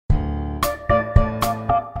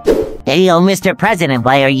Hey, yo, Mr. President,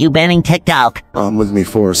 why are you banning TikTok? On with me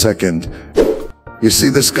for a second. You see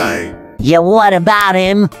this guy? Yeah, what about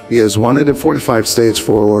him? He is wanted in 45 states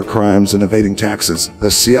for war crimes and evading taxes. The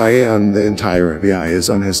CIA and the entire FBI is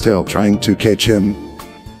on his tail trying to catch him.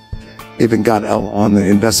 Even got L on the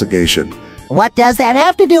investigation. What does that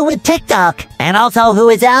have to do with TikTok? And also, who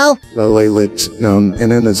is L? The Laylit, known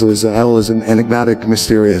in as L, is an enigmatic,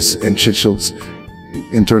 mysterious, and Chichel's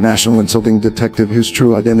international insulting detective whose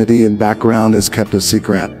true identity and background is kept a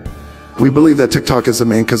secret. We believe that TikTok is the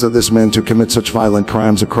main cause of this man to commit such violent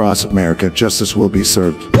crimes across America. Justice will be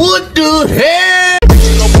served. What the hell?